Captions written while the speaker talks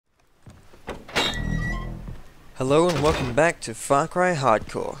Hello and welcome back to Far Cry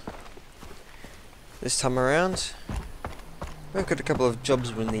Hardcore. This time around, we've got a couple of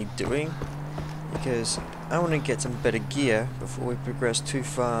jobs we need doing, because I want to get some better gear before we progress too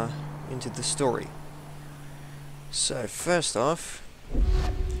far into the story. So first off,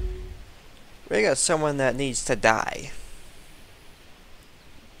 we got someone that needs to die.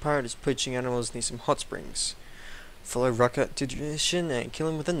 Pirate is poaching animals near some hot springs. Follow rocket to tradition and kill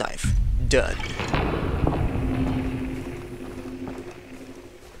him with a knife. Done.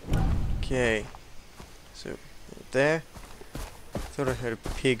 Okay, so there. Thought I heard a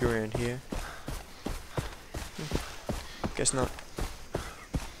pig around here. Guess not.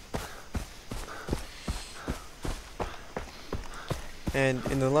 And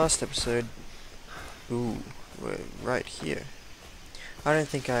in the last episode, ooh, we're right here. I don't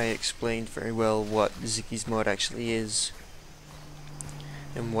think I explained very well what Zicky's mod actually is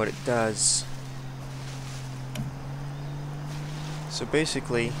and what it does. So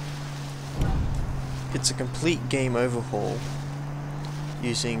basically, it's a complete game overhaul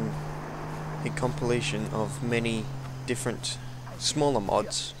using a compilation of many different smaller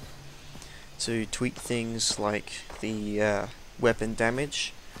mods to tweak things like the weapon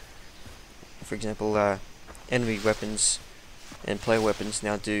damage. For example, enemy weapons and player weapons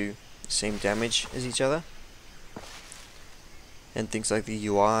now do the same damage as each other. And things like the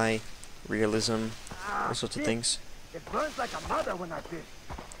UI, realism, all sorts of things. It burns like a mother when I fish.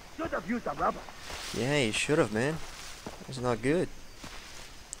 Should have used a rubber. Yeah, you should have, man. That's not good.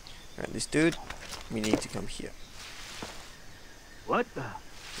 Alright, this dude, we need to come here. What the?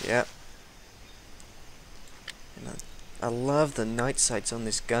 Yeah. And I love the night sights on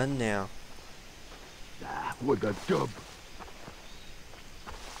this gun now. What a dub.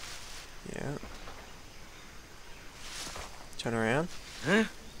 Yeah. Turn around. Huh?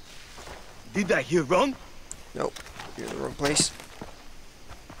 Did I hear wrong? Nope. You're in the wrong place.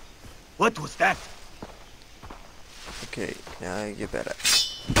 What was that? Okay, now you better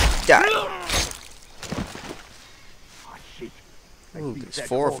die. Oh shit. Ooh, there's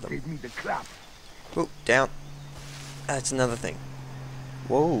four of them. Gave me the clap. Ooh, down. That's another thing.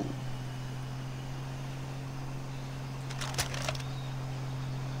 Whoa.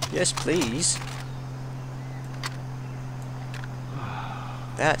 Yes, please.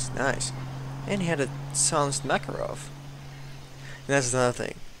 That's nice. And he had a silenced Makarov. And that's another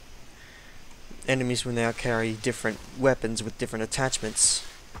thing. Enemies will now carry different weapons with different attachments.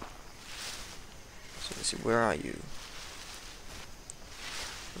 So let's see, where are you?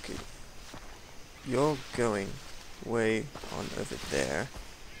 Okay. You're going way on over there.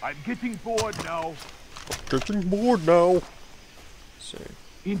 I'm getting bored now. Getting bored now. So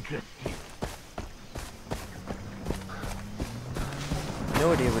Interesting.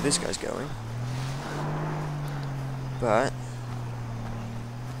 no idea where this guy's going. But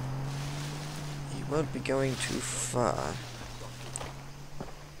he won't be going too far.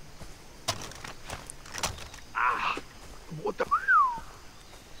 Ah, what the?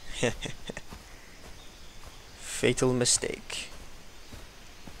 Fatal mistake.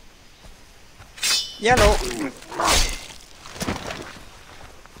 Yellow.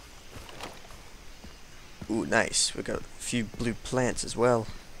 Ooh, nice. We got a few blue plants as well.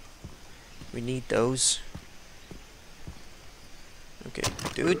 We need those. Okay,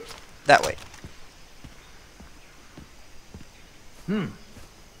 dude, that way.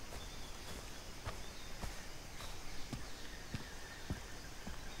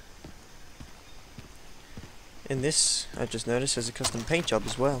 And this, I just noticed, has a custom paint job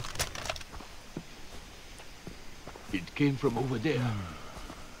as well. It came from over there.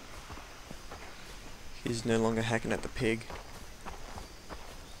 He's no longer hacking at the pig.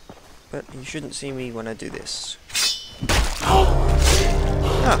 But you shouldn't see me when I do this.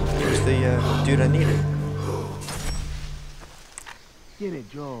 Ah, here's the dude I needed. Get it,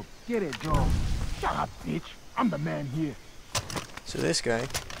 Job. Get it, Job. Shut up, bitch. I'm the man here. So this guy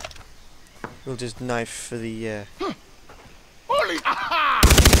will just knife for the Holy! Aha!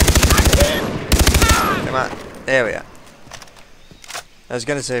 Come on, there we are. I was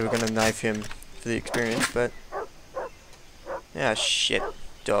gonna say we're gonna knife him for the experience, but ah, shit,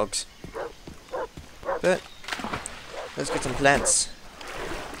 dogs. But let's get some plants,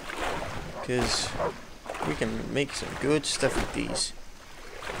 because we can make some good stuff with these.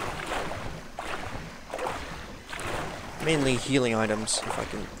 Mainly healing items, if I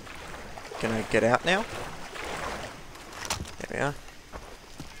can. Can I get out now? There we are.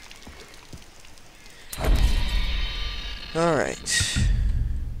 Alright.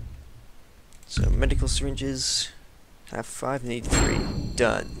 So medical syringes, have 5, need 3.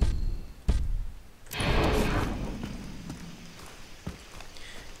 Done.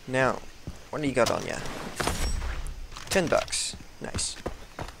 Now, what do you got on ya? $10. Nice.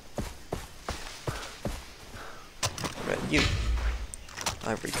 What about you?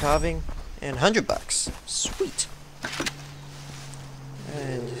 Ivory carving and $100. Sweet.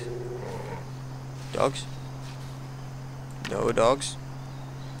 And dogs? No dogs.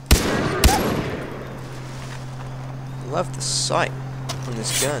 Love the sight on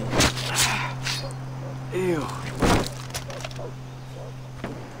this gun. Ew.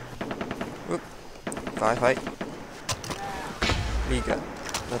 Whoop. Firefight. What do you got?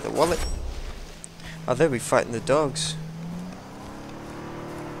 Another wallet? Oh, they'll be fighting the dogs.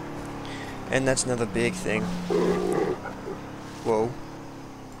 And that's another big thing. Whoa.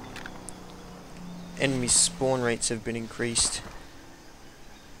 Enemy spawn rates have been increased.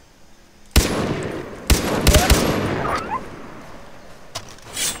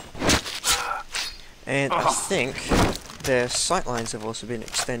 And I think their sight lines have also been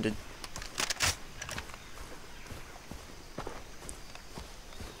extended.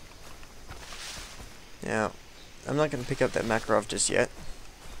 Now, I'm not going to pick up that Makarov just yet.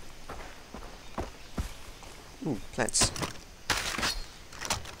 Ooh, plants.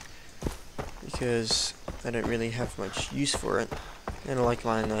 Because I don't really have much use for it. And I like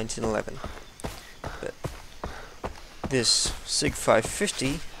line 1911. But this SIG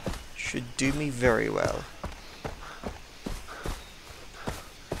 550 should do me very well.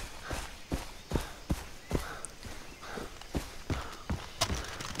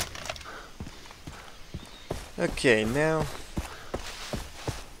 Okay, now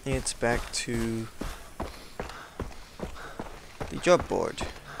it's back to the job board.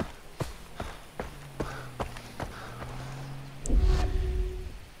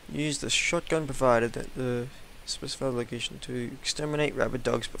 Use the shotgun provided at the specified location to exterminate rabid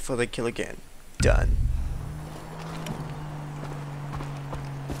dogs before they kill again. Done.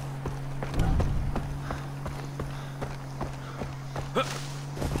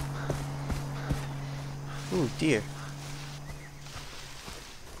 Ooh, deer.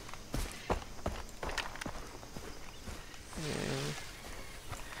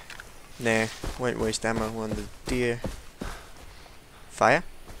 Nah, won't waste ammo on the deer. Fire?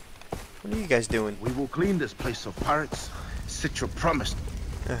 What are you guys doing? We will clean this place of pirates. Ch2 promised.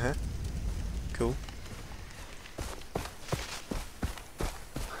 Uh-huh. Cool.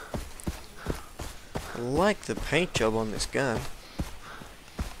 I like the paint job on this gun.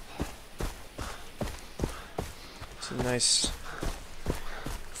 It's a nice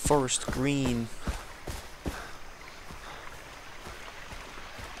forest green.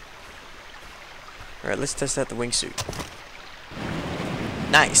 Alright, let's test out the wingsuit.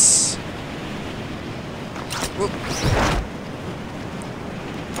 Nice! Whoop.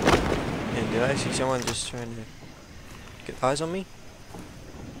 And did I see someone just trying to get eyes on me?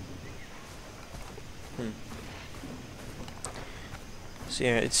 So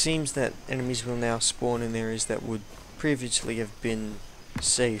yeah, it seems that enemies will now spawn in areas that would previously have been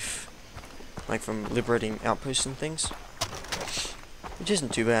safe, like from liberating outposts and things, which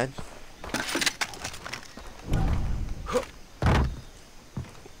isn't too bad.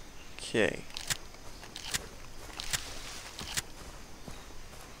 Okay.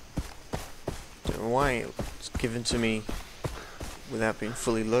 Don't know why it's given to me without being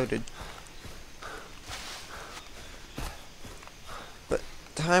fully loaded. But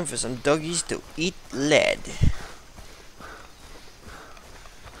time for some doggies to eat lead.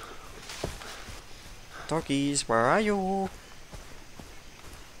 Doggies, where are you?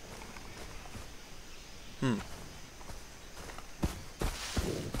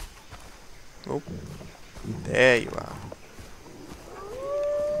 Oh, there you are.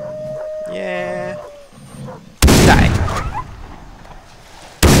 Yeah. Die.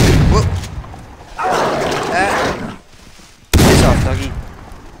 Whoop. Piss off, doggy.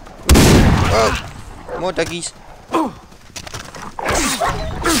 Oh, more doggies.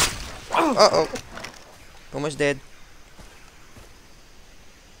 Uh-oh. Almost dead.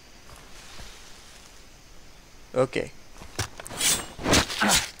 Okay.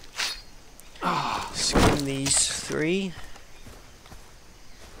 Skin these 3.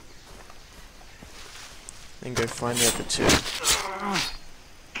 Then go find the other 2.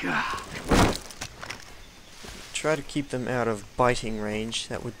 Try to keep them out of biting range.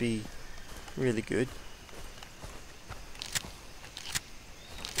 That would be really good.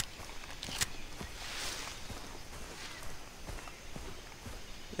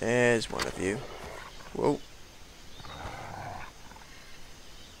 There's one of you. Whoa.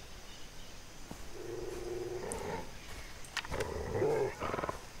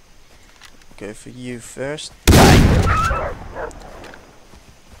 Go for you first. Die.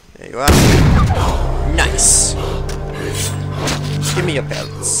 There you are. Nice. Give me your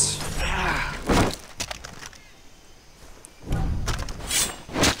pelts.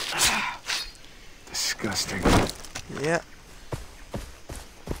 Disgusting. Yeah.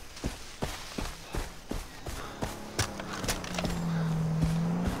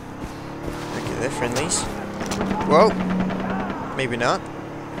 Okay, they're friendlies. Whoa. Maybe not.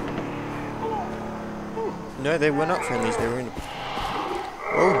 No, they were not friendlies. They were in.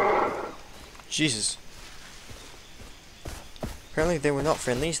 Whoa. Jesus. Apparently they were not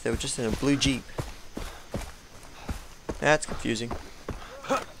friendlies. They were just in a blue Jeep. That's confusing.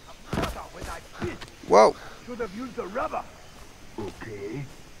 Whoa. Should have used the rubber. Okay.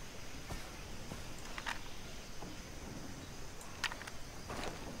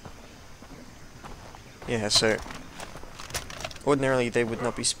 Yeah, so ordinarily they would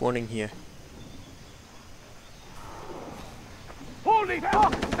not be spawning here. Holy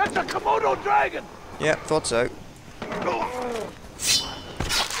fuck! That's a Komodo dragon! Yeah, thought so.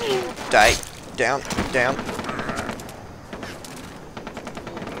 Die. Down. Down.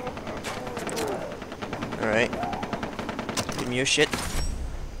 Alright. Give me your shit.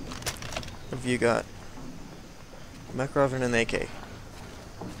 What have you got? Makarov and an AK.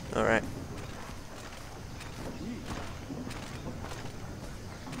 Alright.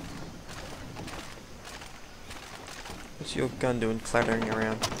 What's your gun doing clattering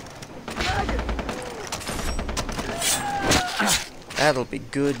around? That'll be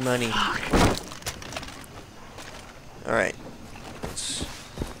good money. Alright. Let's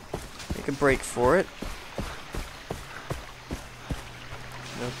make a break for it.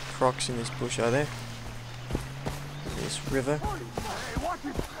 No crocs in this bush, are there? This river.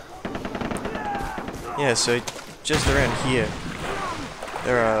 Yeah, so just around here,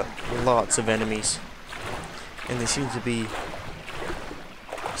 there are lots of enemies. And they seem to be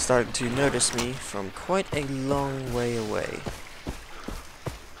starting to notice me from quite a long way away.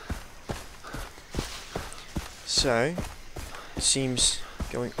 So, it seems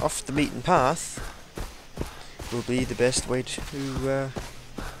going off the beaten path will be the best way to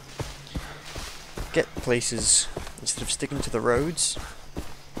get places instead of sticking to the roads.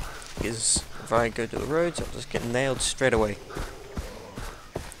 Because if I go to the roads, I'll just get nailed straight away.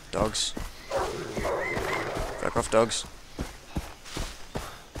 Dogs. Fuck off, dogs.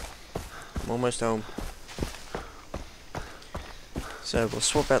 I'm almost home. So we'll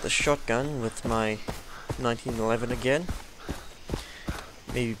swap out the shotgun with my 1911 again.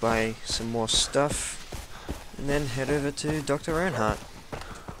 Maybe buy some more stuff. And then head over to Dr. Earnhardt.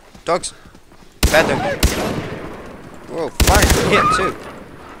 Dogs! Bad dog! Whoa, fire from here too!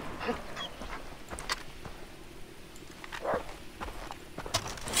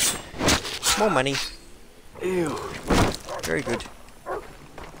 More money. Ew. Very good.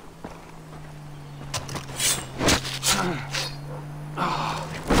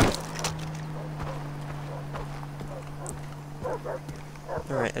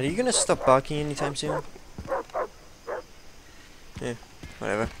 Alright, are you gonna stop barking anytime soon? Yeah,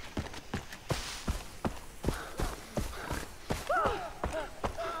 whatever.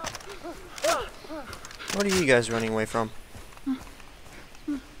 What are you guys running away from?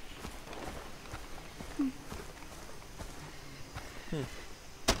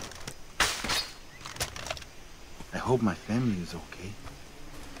 I hope my family is okay.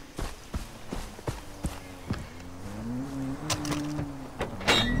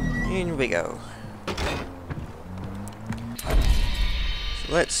 In we go.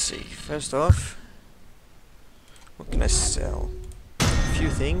 So let's see. First off, what can I sell? A few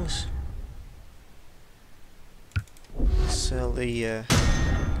things. Sell the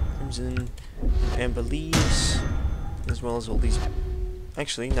crimson and amber leaves, as well as all these.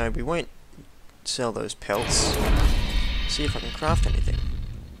 Actually, no, we won't sell those pelts. See if I can craft anything.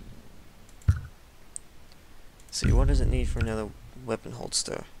 See, what does it need for another weapon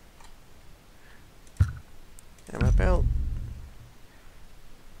holster? Ammo belt.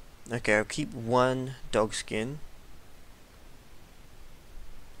 Okay, I'll keep one dog skin.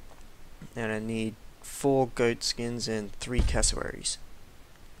 And I need 4 goat skins and 3 cassowaries.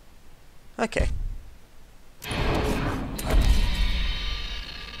 Okay.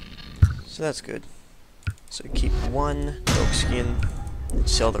 So that's good. So keep 1 dog skin and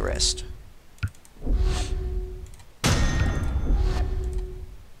sell the rest.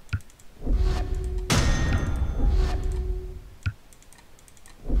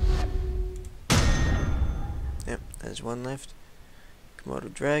 Yep, there's 1 left.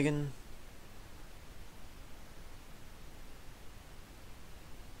 Komodo dragon.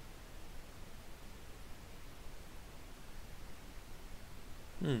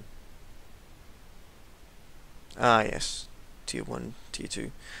 Ah, yes. Tier 1, Tier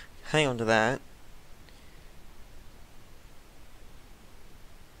 2. Hang on to that.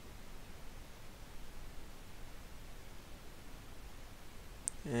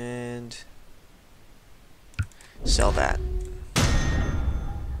 And sell that.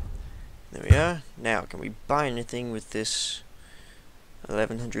 There we are. Now, can we buy anything with this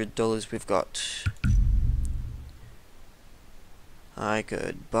 $1,100 we've got? I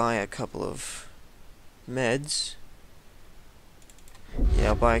could buy a couple of meds. Yeah,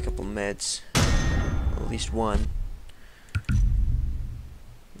 I'll buy a couple meds. At least one.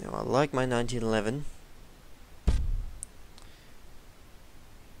 Now, I like my 1911.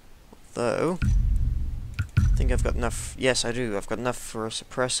 Although, I think I've got enough. Yes, I do. I've got enough for a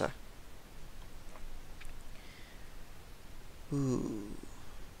suppressor. Ooh.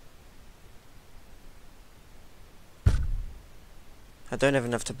 I don't have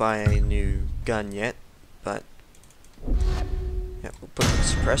enough to buy a new gun yet, but yeah, we'll put the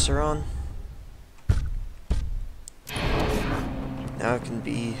suppressor on. Now I can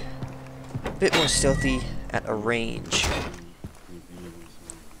be a bit more stealthy at a range.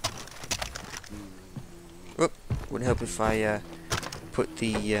 Whoop! Wouldn't help if I put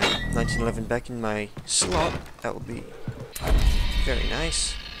the 1911 back in my slot. That would be very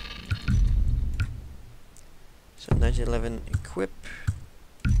nice. So 1911 equip.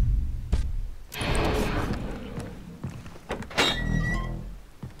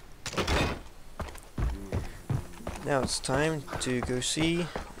 Now it's time to go see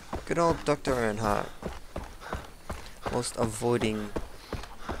good old Dr. Earnhardt, whilst avoiding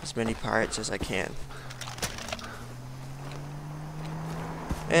as many pirates as I can.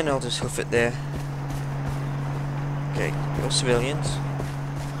 And I'll just hoof it there. Okay, no civilians.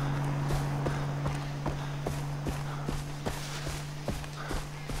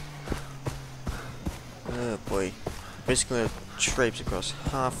 Oh boy. Basically gonna traipse across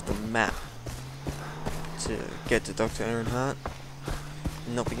half the map to get to Dr. Earnhardt.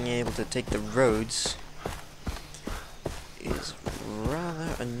 Not being able to take the roads is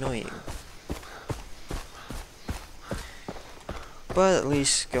rather annoying. But at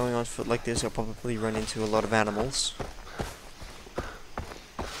least going on foot like this, I'll probably run into a lot of animals.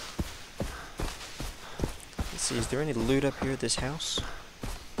 Let's see, is there any loot up here at this house?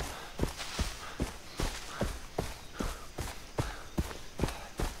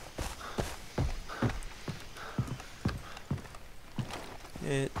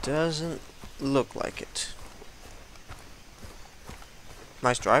 It doesn't look like it.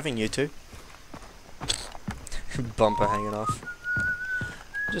 Nice driving, you two. Bumper hanging off.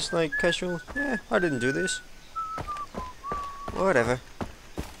 Just like casual, yeah, I didn't do this. Whatever.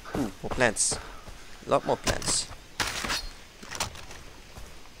 Ooh, more plants. A lot more plants.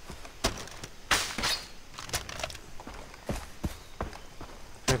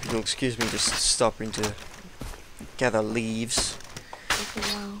 Hope you'll excuse me just stopping to gather leaves.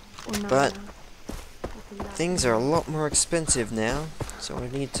 But things are a lot more expensive now, so I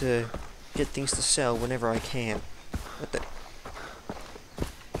need to get things to sell whenever I can. What the?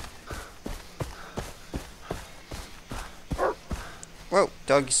 Whoa,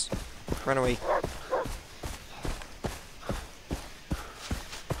 dogs. Run away.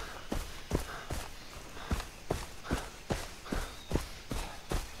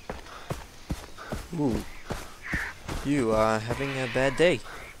 Ooh. You are having a bad day.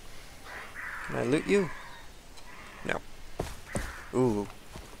 Can I loot you? No. Ooh.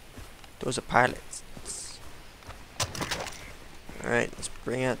 Those are pilots. Alright, let's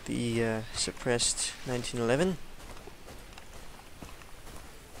bring out the suppressed 1911.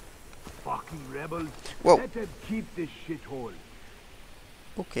 Fucking rebels. Whoa. Let them keep this shithole.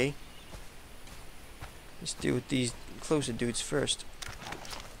 Okay. Let's deal with these closer dudes first.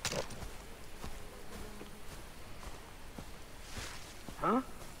 Huh?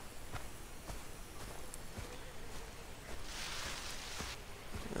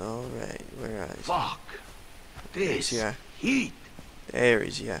 Alright, where is he? Fuck. This Yeah. heat. There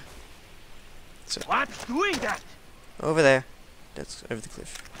is, yeah. So, What's doing that? over there. That's over the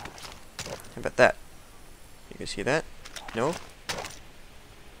cliff. How about that? You guys see that? No?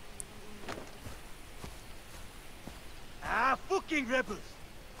 Ah, fucking rebels.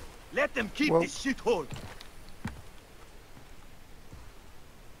 Let them keep Whoa. this shithole.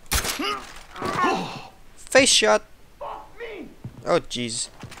 Face shot! Fuck me. Oh, jeez.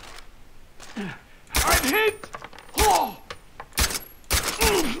 I'm hit. Oh.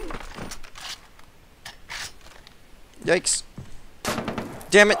 Yikes.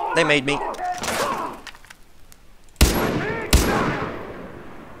 Damn it, they made me.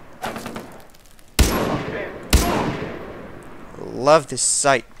 love this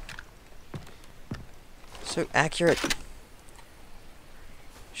sight. So accurate.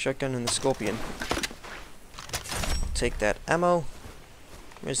 Shotgun and the scorpion. Take that ammo.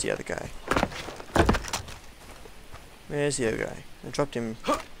 Where's the other guy? Where's the other guy? I dropped him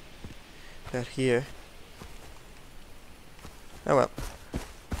about here. Oh well.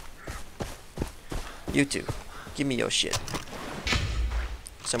 You two, give me your shit.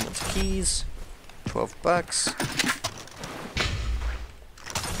 Someone's keys. $12.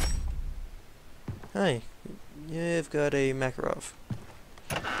 Hi. You've got a Makarov.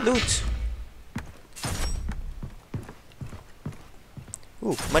 Loot!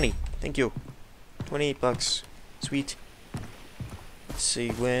 Ooh, money. Thank you. $28. Sweet. Let's see,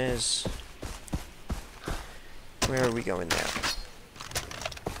 where are we going now?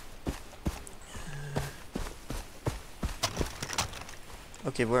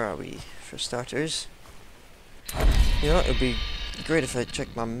 Okay, where are we? For starters, you know, it would be great if I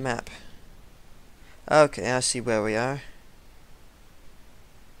checked my map. Okay, I see where we are.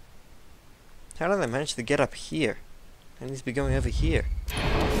 How did I manage to get up here? I need to be going over here.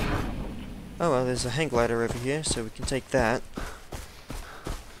 Oh well, there's a hang glider over here, so we can take that.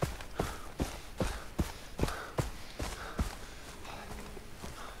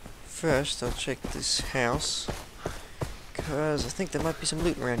 First, I'll check this house, because I think there might be some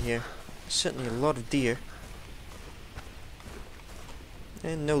loot around here. Certainly a lot of deer.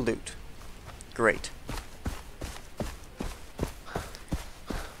 And no loot. Great.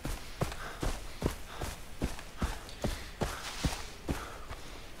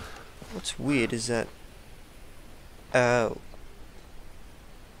 What's weird is that... Oh.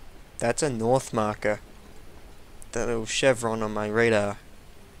 That's a north marker. That little chevron on my radar.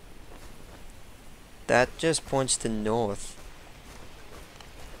 That just points to north.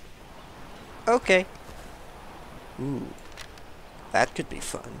 Okay. Ooh. That could be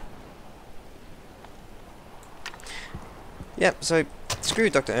fun. Yep, so screw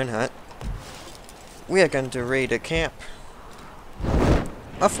Dr. Earnhardt. We are going to raid a camp.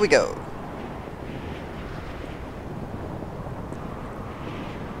 Off we go.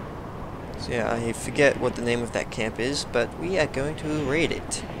 So yeah, I forget what the name of that camp is, but we are going to raid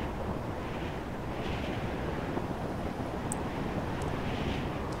it.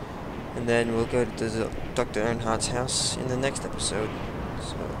 And then we'll go to Dr. Earnhardt's house in the next episode.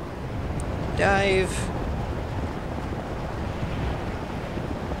 So, dive.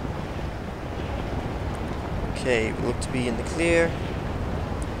 Okay, we look to be in the clear.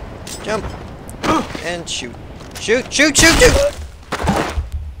 Jump. And shoot. Shoot, shoot, shoot, shoot!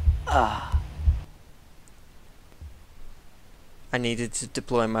 I needed to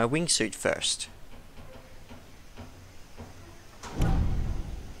deploy my wingsuit first.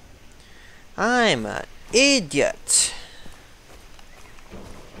 I'm an idiot.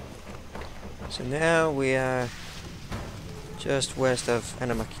 So now we are just west of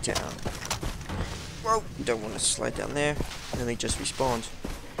Anamaki Town. Whoa, don't want to slide down there. And they just respawned.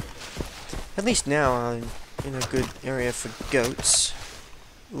 At least now I'm in a good area for goats.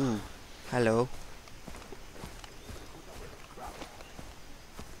 Ooh, hello.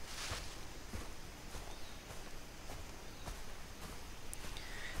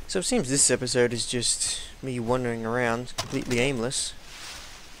 So it seems this episode is just me wandering around, completely aimless.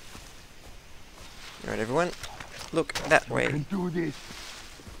 Alright everyone, look that way. Can do this.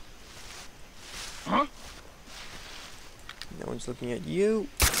 Huh? No one's looking at you.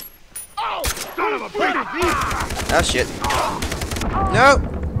 Oh, son of a bitch! Oh shit. No!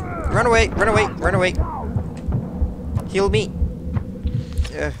 Run away, run away, run away. Heal me.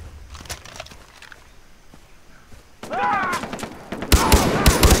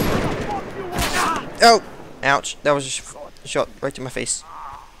 Oh! Ouch. That was a shot right to my face.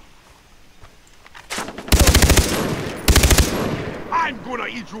 I'm gonna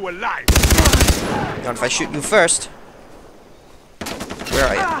eat you alive. Not if I shoot you first. Where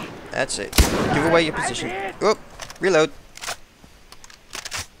are you? That's it. Give away your position. Oh! Reload.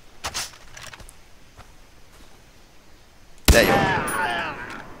 There you are.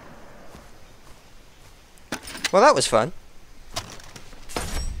 Well, that was fun.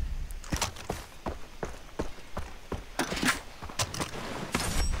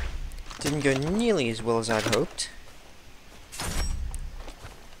 Didn't go nearly as well as I'd hoped.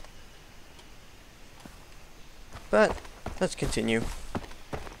 But, let's continue.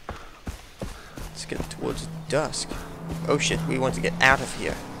 Let's get towards dusk. Oh shit, we want to get out of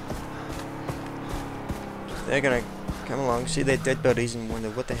here. They're gonna come along, see their dead bodies, and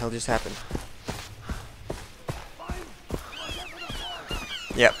wonder what the hell just happened.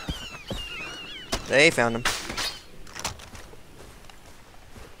 Yep. They found him.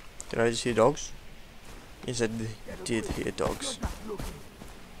 Did I just hear dogs? Yes, I did hear dogs.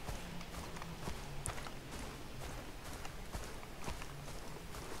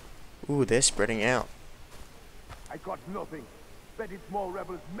 Ooh, they're spreading out. I got nothing. Bet it's more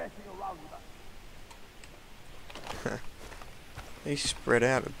rebels messing around with us. They spread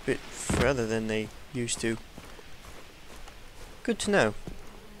out a bit further than they used to. Good to know.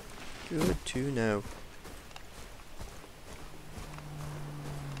 Good to know.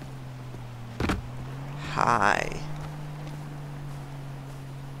 Hi.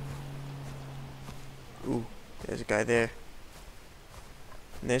 Ooh, there's a guy there.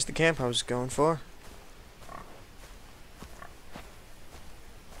 And there's the camp I was going for.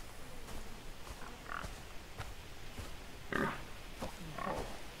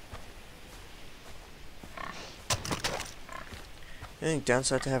 I think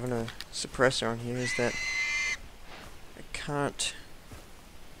downside to having a suppressor on here is that I can't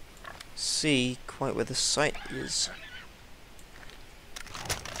see quite where the sight is.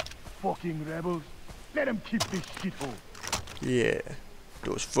 Fucking rebels. Let them keep this shithole. Yeah,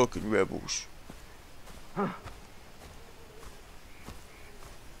 those fucking rebels.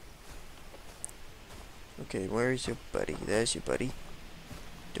 Okay, where is your buddy? There's your buddy.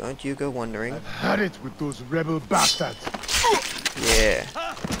 Don't you go wandering. I've had it with those rebel bastards. Yeah.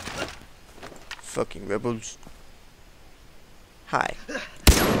 Fucking rebels. Hi.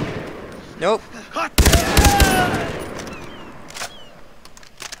 Nope.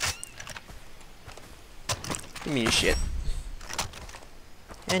 Give me your shit.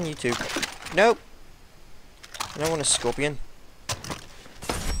 And you too. Nope. I don't want a scorpion.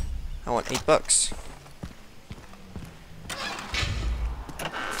 I want $8.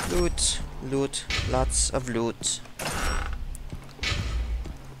 Loot, loot, lots of loot.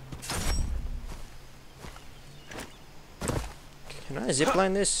 Can I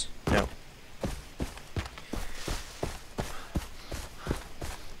zipline this? No.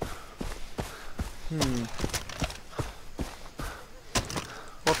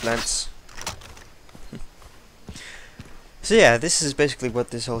 More plants. So yeah, this is basically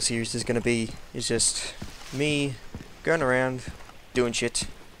what this whole series is gonna be. It's just me going around doing shit.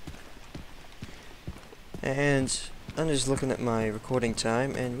 And I'm just looking at my recording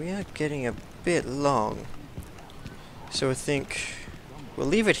time, and we are getting a bit long. So I think we'll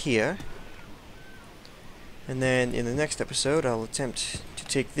leave it here. And then in the next episode, I'll attempt to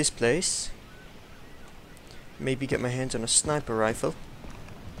take this place. Maybe get my hands on a sniper rifle.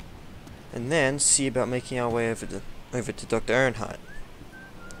 And then see about making our way over to Dr. Earnhardt.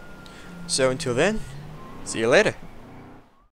 So until then, see you later.